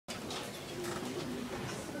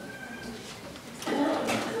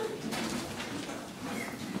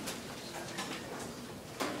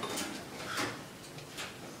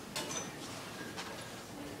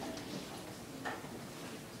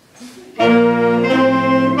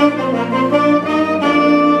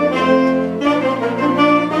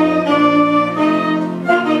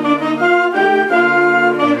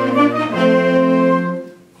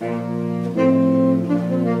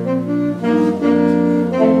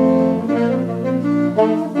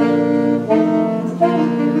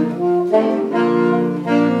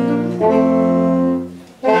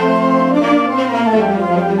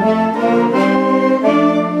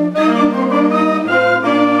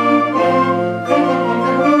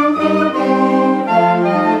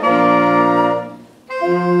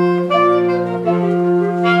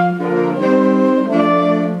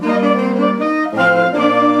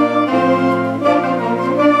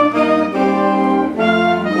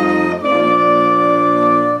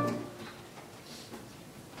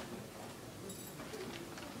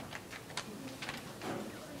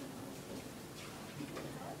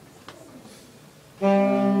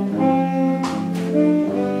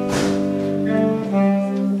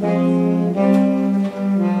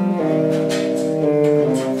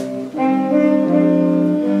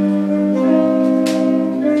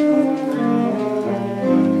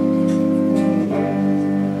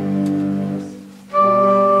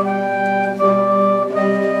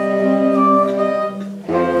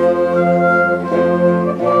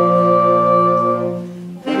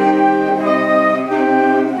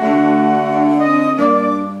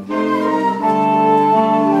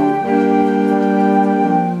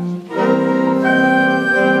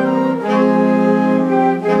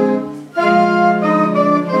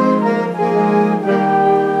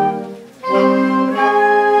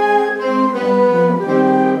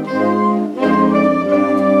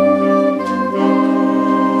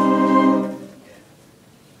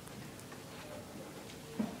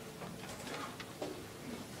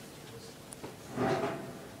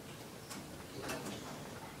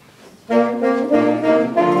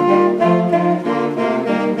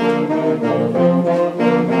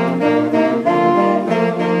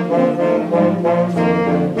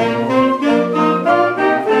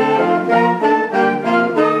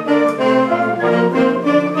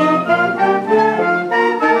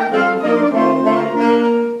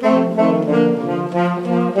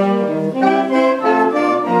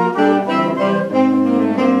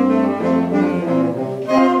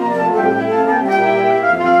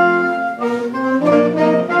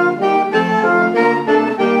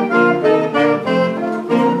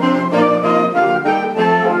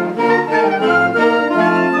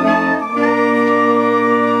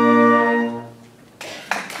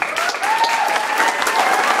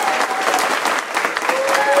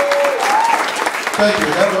Thank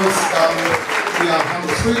you. That was the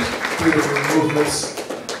Hamlet Suite, three different movements,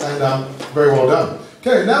 and very well done.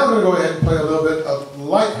 Okay, now we're going to go ahead and play a little bit of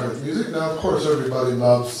lighthearted music. Now, of course, everybody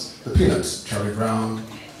loves the Peanuts, Charlie Brown.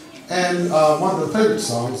 And one of the favorite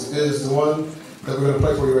songs is the one that we're going to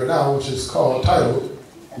play for you right now, which is titled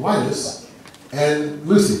Linus and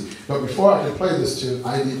Lucy. But before I can play this tune,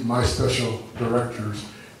 I need my special director's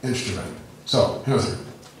instrument. So, here's it.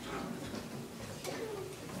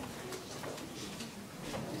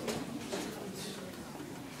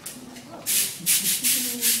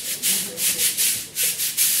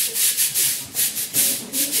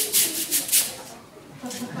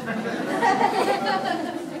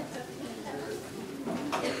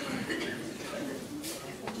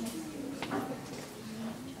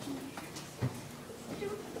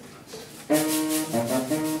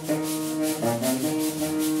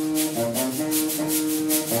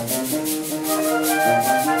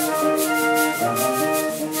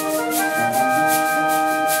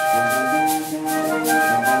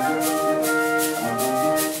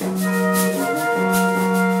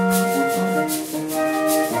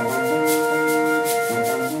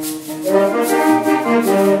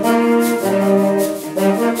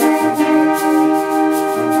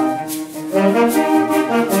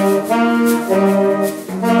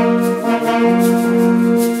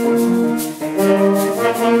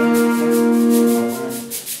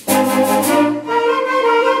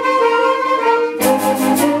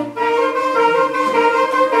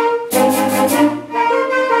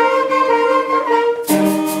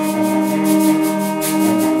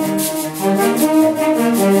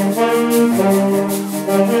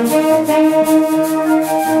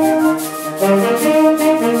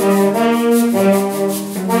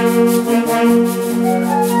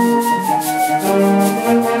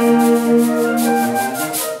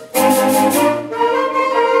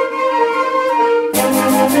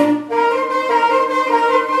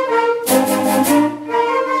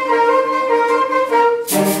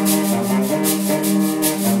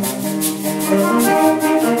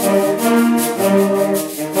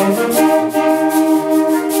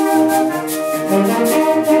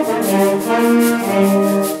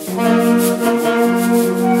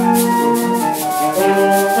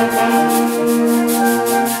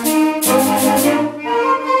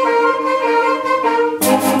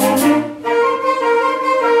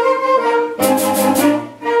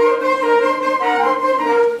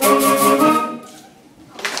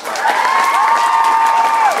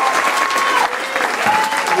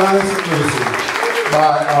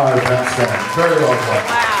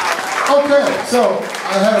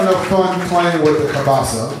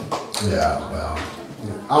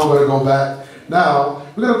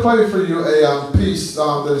 For you a piece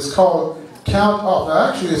that is called Count Off.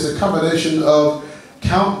 Now, actually, it's a combination of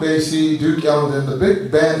Count Basie, Duke Ellington, the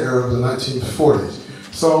big band era of the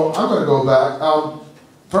 1940s. So I'm going to go back.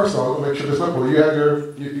 First of all, I'm going to make sure this looks well. You have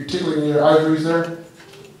you're tickling your ivories there?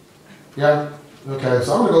 Yeah? Okay,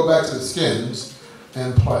 so I'm going to go back to the Skins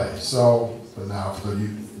and play. So, but now for you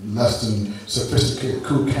less than sophisticated,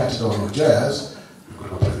 cool cats that don't know jazz, we're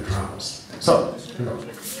going to play the drums. So, here we go.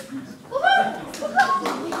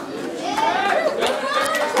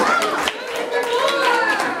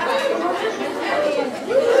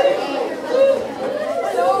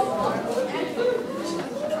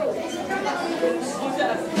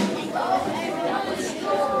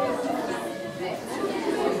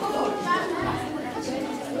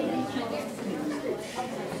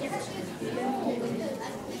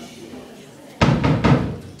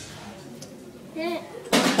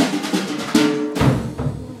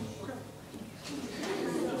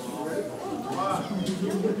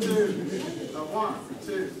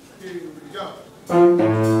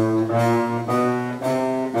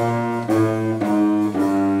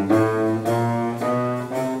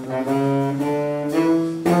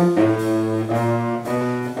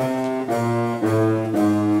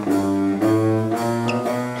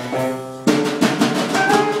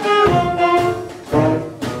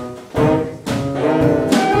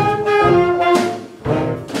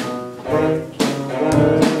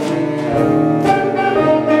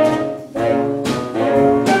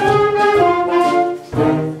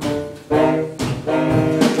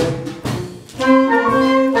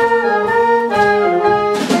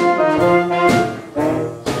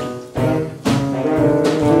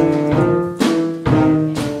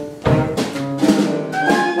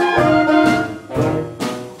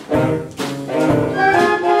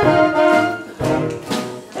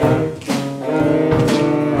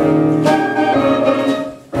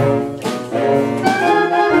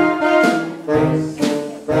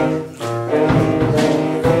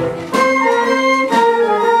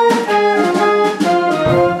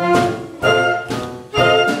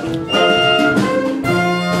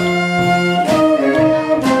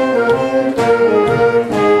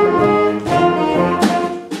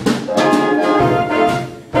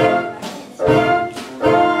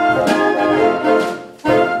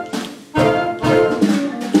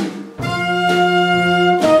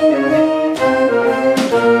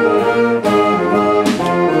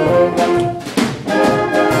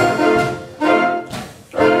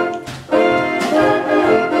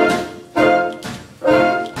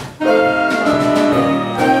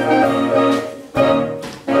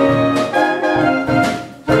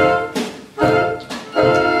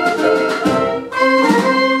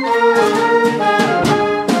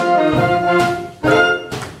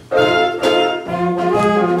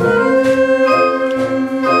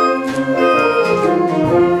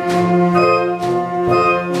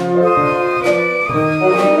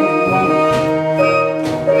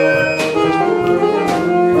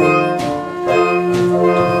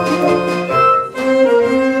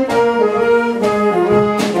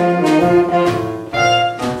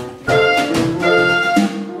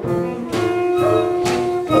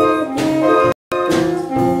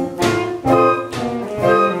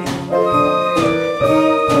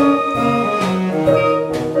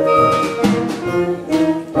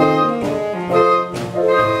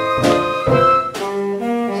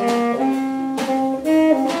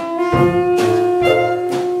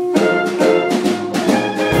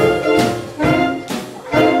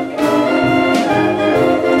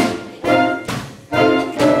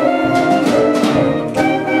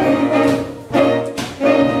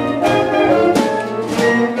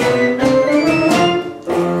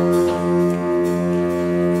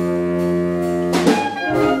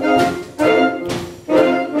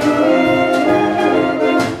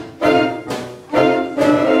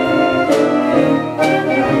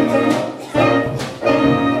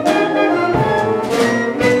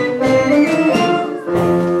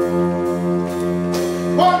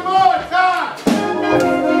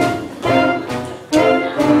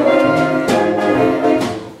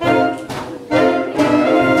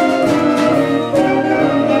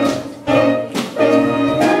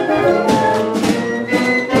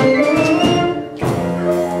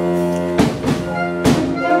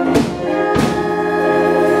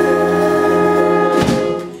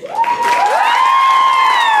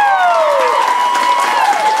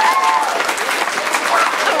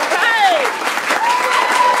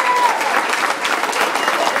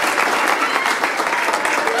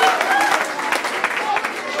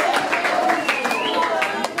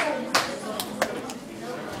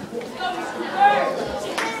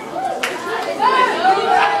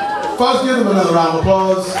 Fuzz, give them another round of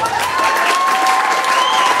applause.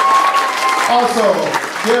 Also,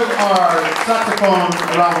 give our saxophone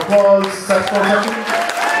a round of applause, saxophone section.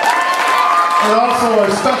 And also a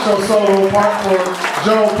special solo part for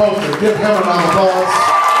Joe Poster. Give him a round of applause.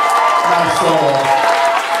 Nice solo.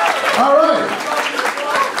 All right.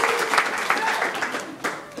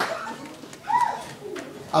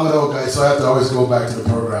 I'm an old guy, so I have to always go back to the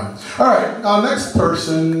program. All right, our next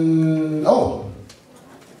person,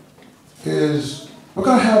 we're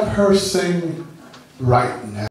going to have her sing right now.